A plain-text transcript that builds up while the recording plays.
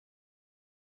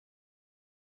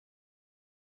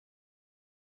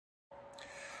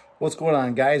What's going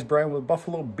on, guys? Brian with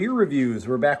Buffalo Beer Reviews.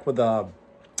 We're back with a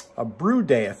brew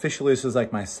day. Officially, this is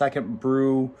like my second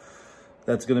brew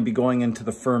that's going to be going into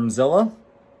the Firmzilla.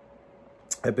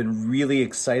 I've been really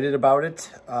excited about it.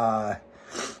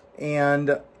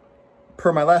 And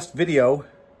per my last video,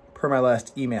 per my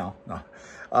last email,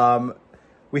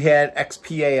 we had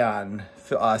XPA on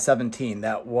 17.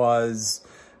 That was,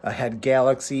 had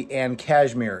Galaxy and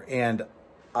Cashmere. And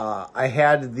I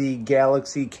had the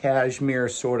Galaxy Cashmere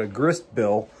sort of grist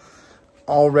bill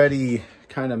already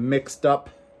kind of mixed up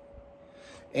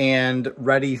and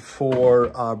ready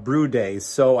for brew day.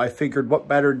 So I figured what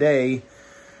better day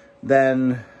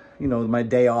than, you know, my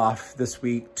day off this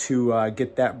week to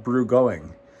get that brew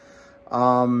going.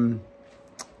 I'll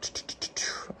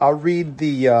read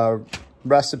the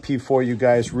recipe for you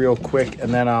guys real quick,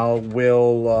 and then I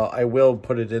will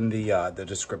put it in the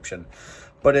description.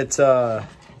 But it's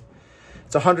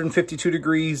 152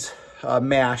 degrees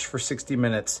mash for 60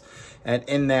 minutes. And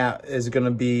in that is going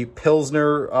to be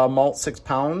Pilsner malt, 6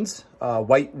 pounds.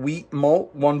 White wheat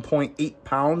malt, 1.8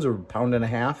 pounds, or pound and a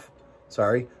half.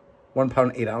 Sorry, 1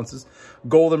 pound, 8 ounces.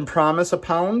 Golden Promise, a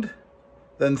pound.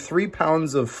 Then 3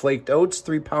 pounds of flaked oats,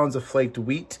 3 pounds of flaked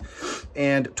wheat,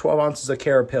 and 12 ounces of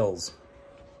Carapils.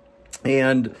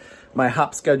 And my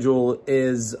hop schedule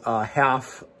is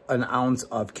half an ounce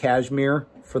of Cashmere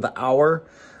for the hour.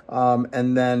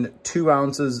 And then 2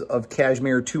 ounces of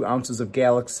Cashmere, 2 ounces of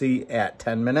Galaxy at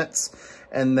 10 minutes.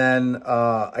 And then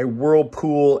I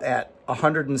whirlpool at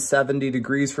 170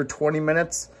 degrees for 20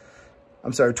 minutes.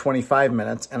 I'm sorry, 25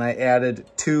 minutes. And I added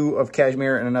 2 of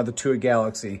Cashmere and another 2 of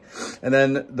Galaxy. And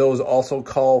then those also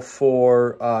call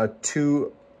for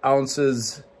 2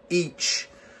 ounces each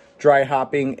dry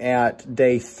hopping at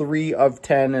day 3 of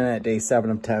 10 and at day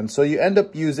 7 of 10. So you end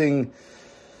up using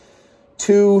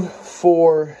 2,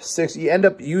 4, 6, you end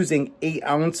up using 8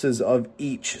 ounces of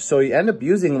each. So you end up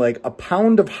using like a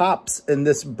pound of hops in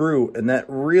this brew. And that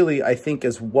really, I think,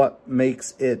 is what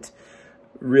makes it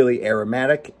really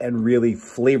aromatic and really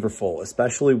flavorful,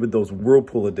 especially with those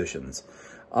whirlpool additions.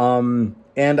 And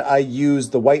I use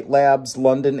the White Labs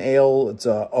London Ale. It's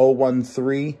a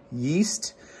 013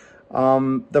 yeast.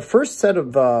 The first set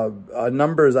of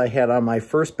numbers I had on my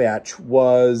first batch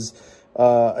was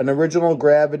an original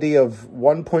gravity of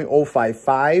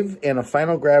 1.055 and a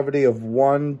final gravity of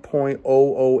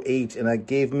 1.008, and that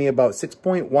gave me about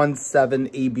 6.17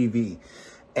 ABV.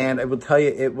 And I will tell you,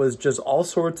 it was just all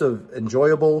sorts of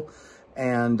enjoyable,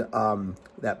 and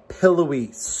that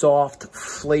pillowy, soft,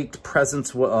 flaked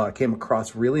presence came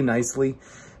across really nicely.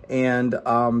 And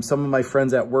some of my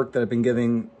friends at work that I've been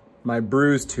giving my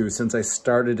brews to since I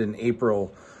started in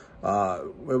April,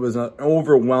 it was an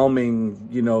overwhelming,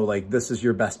 you know, like, this is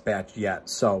your best batch yet.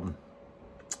 So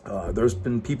there's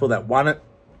been people that want it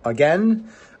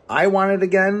again. I want it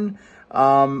again.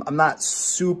 I'm not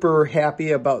super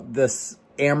happy about this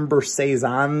Amber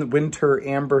Saison, winter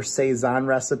Amber Saison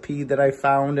recipe that I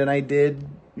found and I did.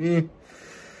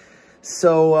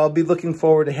 So I'll be looking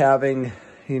forward to having,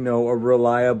 you know, a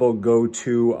reliable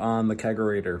go-to on the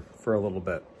kegerator for a little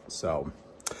bit. So,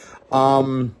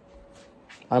 I'm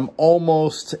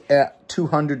almost at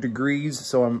 200 degrees,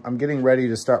 so I'm getting ready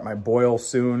to start my boil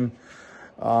soon.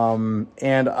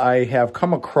 And I have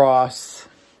come across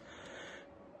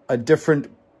a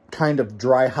different kind of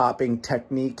dry hopping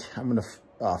technique. I'm going to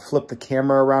flip the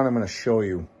camera around. I'm going to show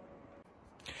you.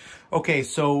 Okay,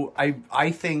 so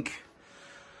I think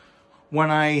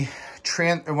when I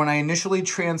initially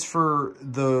transfer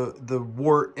the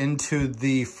wort into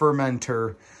the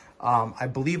fermenter, I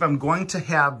believe I'm going to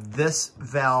have this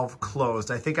valve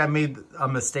closed. I think I made a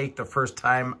mistake the first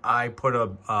time I put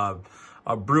a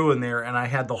brew in there and I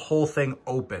had the whole thing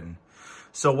open.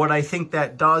 So what I think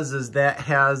that does is that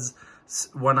has,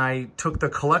 when I took the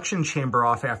collection chamber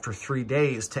off after 3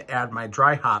 days to add my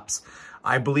dry hops,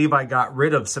 I believe I got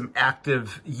rid of some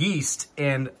active yeast,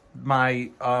 and my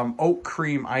oat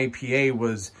cream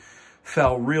IPA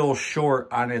fell real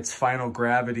short on its final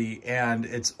gravity and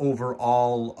its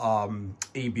overall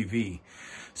ABV.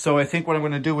 So I think what I'm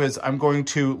going to do is I'm going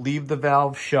to leave the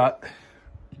valve shut,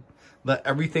 let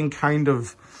everything kind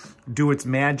of do its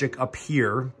magic up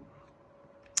here,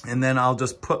 and then I'll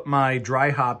just put my dry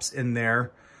hops in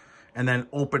there and then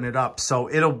open it up. So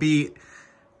it'll be,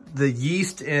 the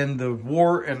yeast and the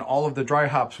wort and all of the dry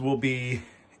hops will be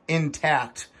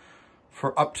intact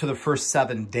for up to the first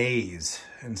 7 days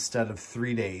instead of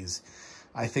 3 days.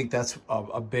 I think that's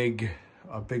a big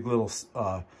little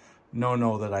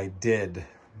no-no that I did.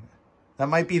 That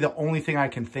might be the only thing I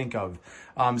can think of.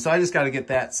 So I just got to get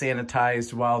that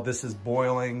sanitized while this is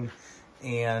boiling.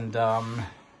 And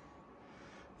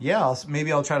yeah,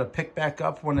 maybe I'll try to pick back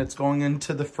up when it's going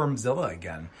into the Firmzilla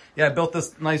again. Yeah, I built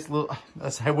this nice little,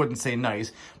 I wouldn't say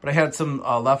nice, but I had some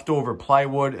leftover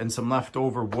plywood and some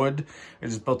leftover wood. I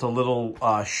just built a little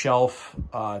shelf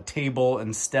table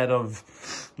instead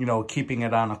of, you know, keeping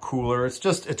it on a cooler.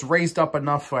 It's raised up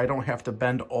enough so I don't have to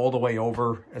bend all the way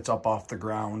over. It's up off the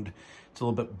ground. It's a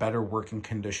little bit better working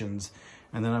conditions.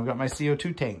 And then I've got my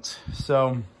CO2 tanks.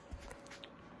 So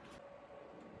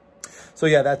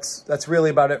yeah, that's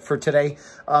really about it for today.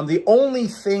 The only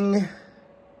thing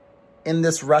in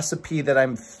this recipe that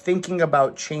I'm thinking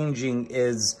about changing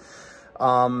is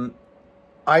I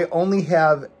only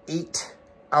have 8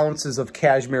 ounces of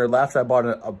cashmere left. I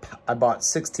bought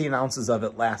 16 ounces of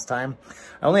it last time.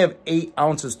 I only have 8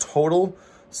 ounces total,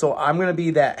 so I'm gonna be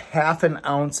that half an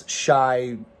ounce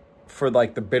shy for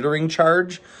like the bittering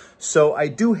charge. So I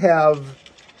do have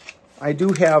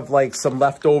like some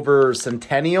leftover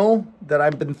Centennial that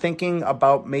I've been thinking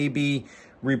about maybe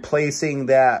replacing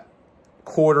that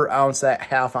 1/4 ounce, that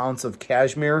half ounce of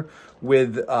cashmere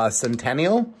with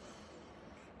Centennial.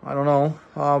 I don't know,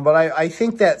 but I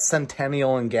think that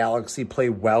Centennial and Galaxy play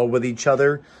well with each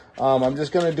other. I'm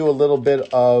just gonna do a little bit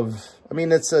of, I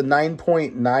mean, it's a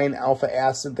 9.9 alpha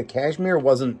acid. The cashmere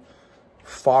wasn't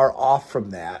far off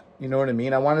from that. You know what I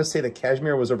mean? I want to say the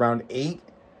cashmere was around 8.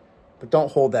 But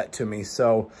don't hold that to me.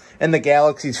 So, and the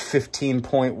Galaxy's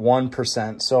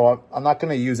 15.1%. So I'm not going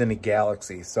to use any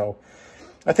Galaxy. So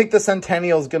I think the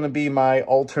Centennial is going to be my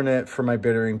alternate for my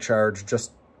bittering charge,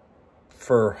 just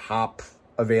for hop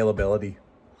availability.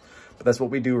 But that's what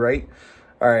we do, right?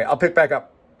 All right, I'll pick back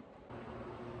up.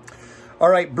 All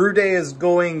right, brew day is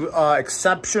going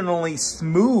exceptionally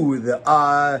smooth.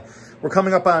 We're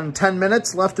coming up on 10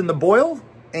 minutes left in the boil,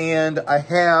 and I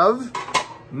have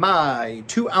my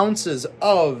 2 ounces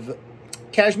of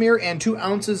cashmere and 2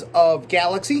 ounces of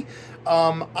Galaxy.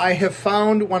 I have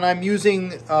found when I'm using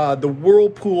the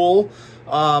Whirlpool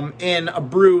in a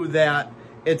brew that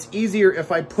it's easier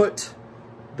if I put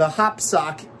the hop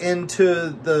sock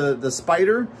into the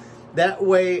spider. That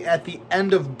way at the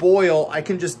end of boil, I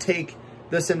can just take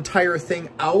this entire thing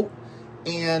out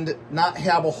and not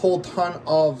have a whole ton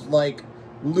of like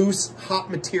loose hop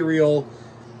material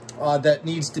that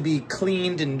needs to be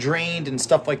cleaned and drained and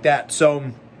stuff like that.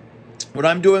 So when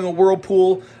I'm doing a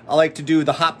Whirlpool, I like to do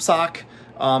the hop sock.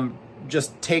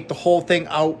 Just take the whole thing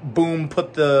out, boom,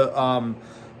 put the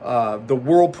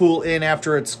Whirlpool in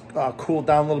after it's cooled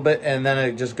down a little bit, and then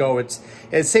it just go. It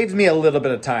saves me a little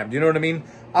bit of time. Do you know what I mean?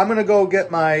 I'm gonna go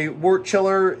get my wort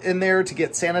chiller in there to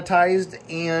get sanitized,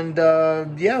 and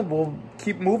yeah, we'll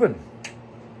keep moving.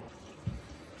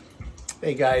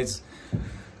 Hey guys.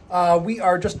 We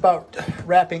are just about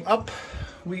wrapping up.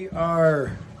 We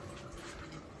are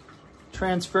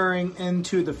transferring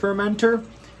into the fermenter.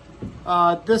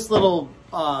 This little,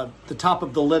 the top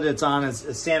of the lid it's on is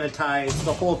sanitized.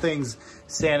 The whole thing's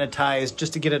sanitized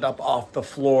just to get it up off the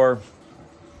floor.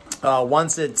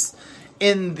 Once it's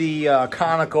in the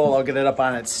conical, I'll get it up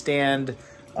on its stand.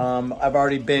 I've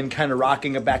already been kind of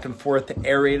rocking it back and forth to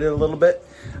aerate it a little bit.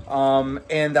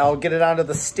 And I'll get it onto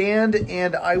the stand,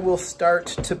 and I will start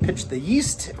to pitch the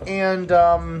yeast and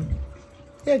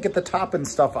yeah, get the top and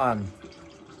stuff on.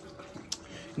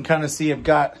 You can kind of see I've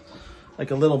got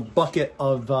like a little bucket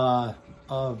of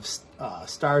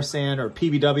Star Sand or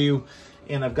PBW,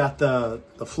 and I've got the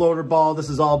floater ball. This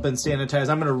has all been sanitized.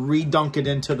 I'm going to re-dunk it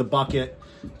into the bucket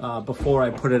before I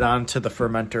put it onto the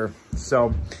fermenter.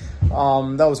 So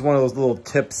that was one of those little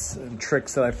tips and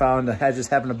tricks that I found. I had just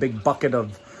having a big bucket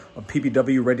of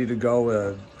PBW ready to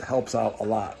go helps out a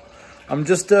lot. I'm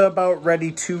just about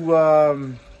ready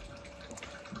to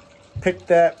pick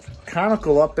that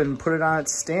conical up and put it on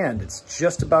its stand. It's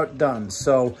just about done.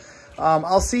 So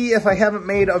I'll see if I haven't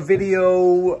made a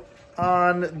video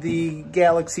on the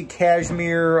Galaxy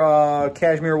Cashmere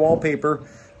Cashmere wallpaper.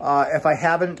 If I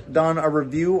haven't done a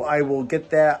review, I will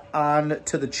get that on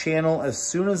to the channel as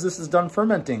soon as this is done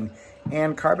fermenting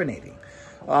and carbonating.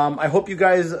 I hope you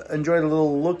guys enjoyed a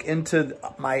little look into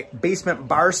my basement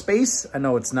bar space. I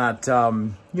know it's not,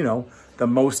 you know, the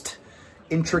most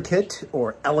intricate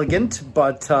or elegant,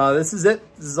 but this is it.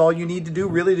 This is all you need to do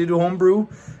really to do homebrew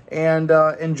and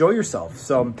enjoy yourself.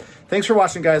 So thanks for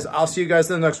watching, guys. I'll see you guys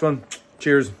in the next one.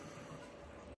 Cheers.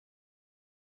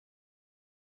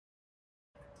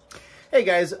 Hey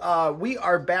guys, we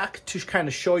are back to kind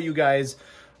of show you guys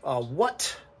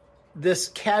what this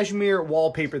Cashmere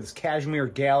wallpaper, this Cashmere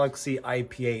Galaxy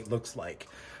IPA looks like.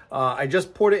 I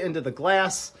just poured it into the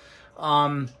glass.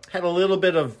 Had a little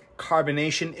bit of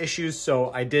carbonation issues,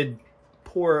 so I did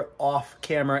pour it off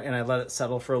camera and I let it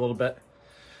settle for a little bit.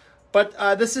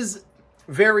 But this is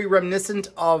very reminiscent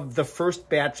of the first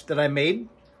batch that I made.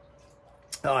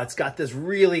 It's got this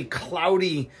really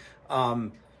cloudy,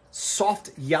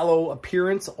 soft yellow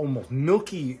appearance, almost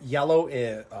milky yellow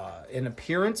in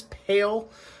appearance, pale.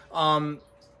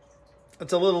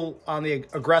 It's a little on the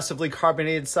aggressively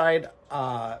carbonated side.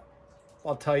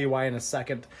 I'll tell you why in a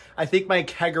second. I think my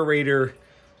kegerator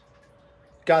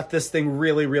got this thing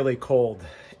really, really cold.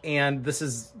 And this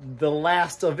is the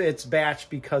last of its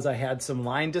batch because I had some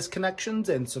line disconnections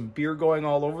and some beer going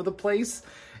all over the place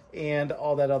and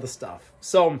all that other stuff.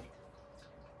 So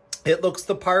it looks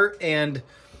the part and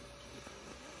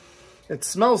it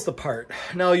smells the part.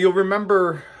 Now you'll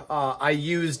remember I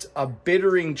used a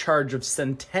bittering charge of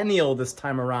Centennial this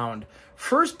time around.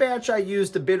 First batch I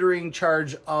used a bittering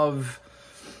charge of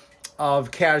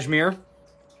Cashmere.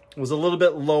 It was a little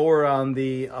bit lower on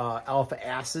the alpha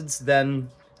acids than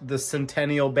the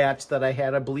Centennial batch that I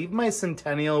had. I believe my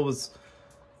Centennial was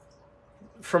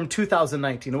from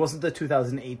 2019. It wasn't the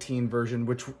 2018 version,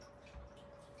 which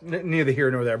neither here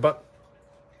nor there. But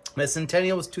my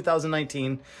Centennial was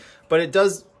 2019. But it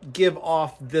does give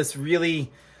off this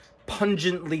really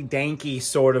pungently danky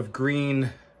sort of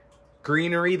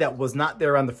greenery that was not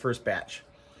there on the first batch.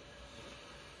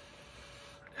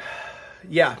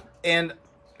 Yeah, and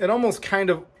it almost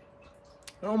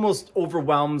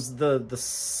overwhelms the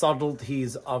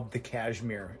subtleties of the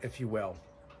Cashmere, if you will.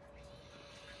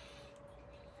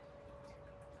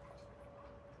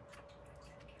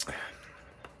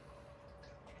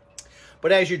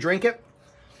 But as you drink it,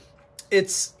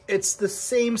 it's the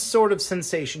same sort of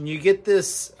sensation. You get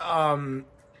this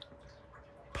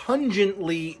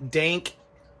pungently dank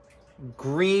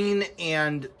green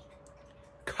and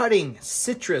cutting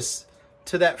citrus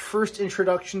to that first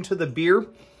introduction to the beer.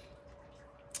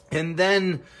 And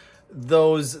then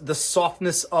the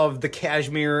softness of the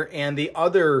Cashmere and the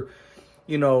other,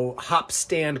 you know, hop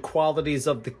stand qualities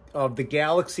of the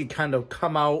Galaxy kind of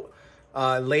come out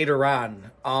later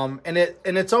on. And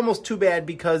it's almost too bad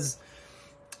because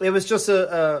it was just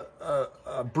a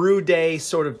brew day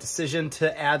sort of decision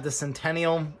to add the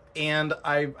Centennial, and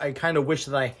I kind of wish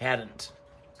that I hadn't.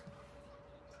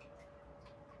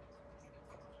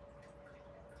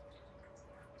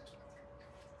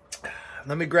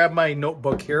 Let me grab my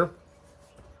notebook here.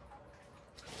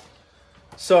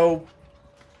 So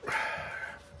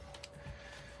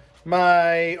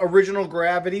my original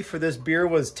gravity for this beer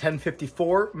was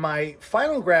 1054. My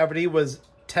final gravity was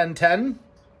 1010,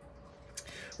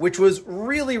 which was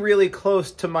really, really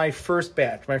close to my first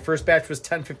batch. My first batch was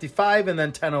 1055 and then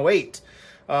 1008.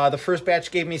 The first batch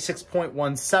gave me 6.17%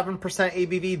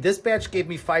 ABV. This batch gave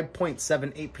me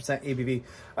 5.78% ABV.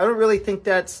 I don't really think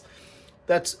that's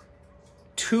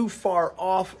too far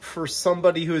off for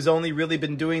somebody who's only really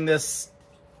been doing this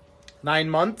 9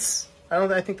 months.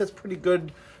 I think that's pretty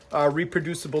good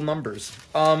reproducible numbers.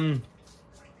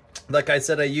 Like I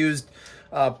said, I used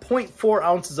 0.4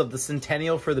 ounces of the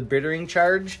Centennial for the bittering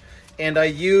charge, and I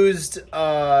used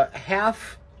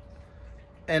half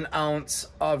an ounce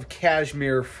of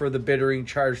Cashmere for the bittering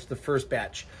charge, the first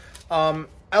batch.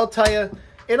 I'll tell you,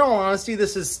 in all honesty,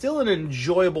 this is still an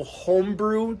enjoyable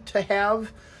homebrew to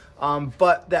have.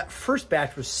 But that first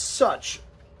batch was such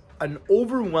an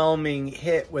overwhelming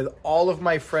hit with all of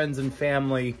my friends and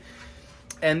family.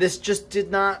 And this just did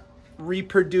not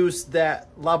reproduce that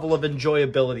level of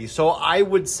enjoyability. So I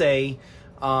would say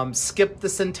skip the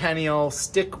Centennial,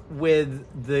 stick with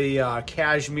the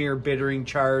Cashmere bittering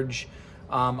charge.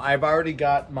 I've already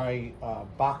got my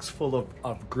box full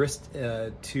of grist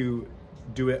to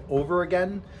do it over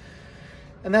again.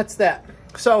 And that's that.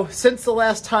 So since the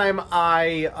last time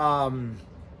I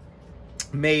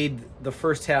made the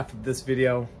first half of this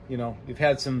video, you know, we've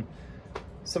had some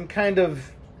kind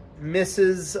of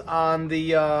misses on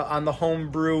the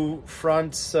homebrew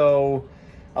front. So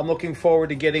I'm looking forward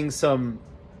to getting some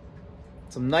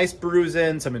nice brews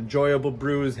in, some enjoyable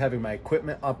brews, having my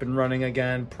equipment up and running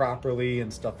again properly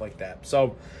and stuff like that.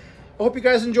 So I hope you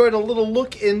guys enjoyed a little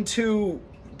look into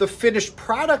the finished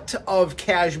product of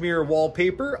Cashmere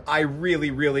Wallpaper. I really,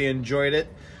 really enjoyed it.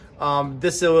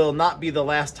 This will not be the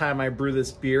last time I brew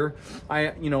this beer.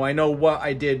 I know what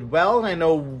I did well, and I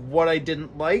know what I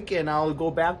didn't like, and I'll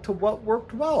go back to what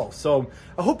worked well. So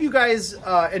I hope you guys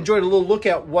enjoyed a little look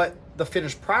at what the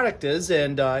finished product is,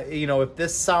 and you know, if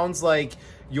this sounds like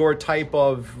your type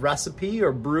of recipe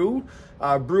or brew,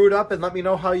 brew it up and let me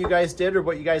know how you guys did or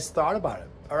what you guys thought about it.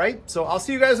 All right, so I'll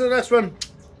see you guys in the next one.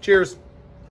 Cheers.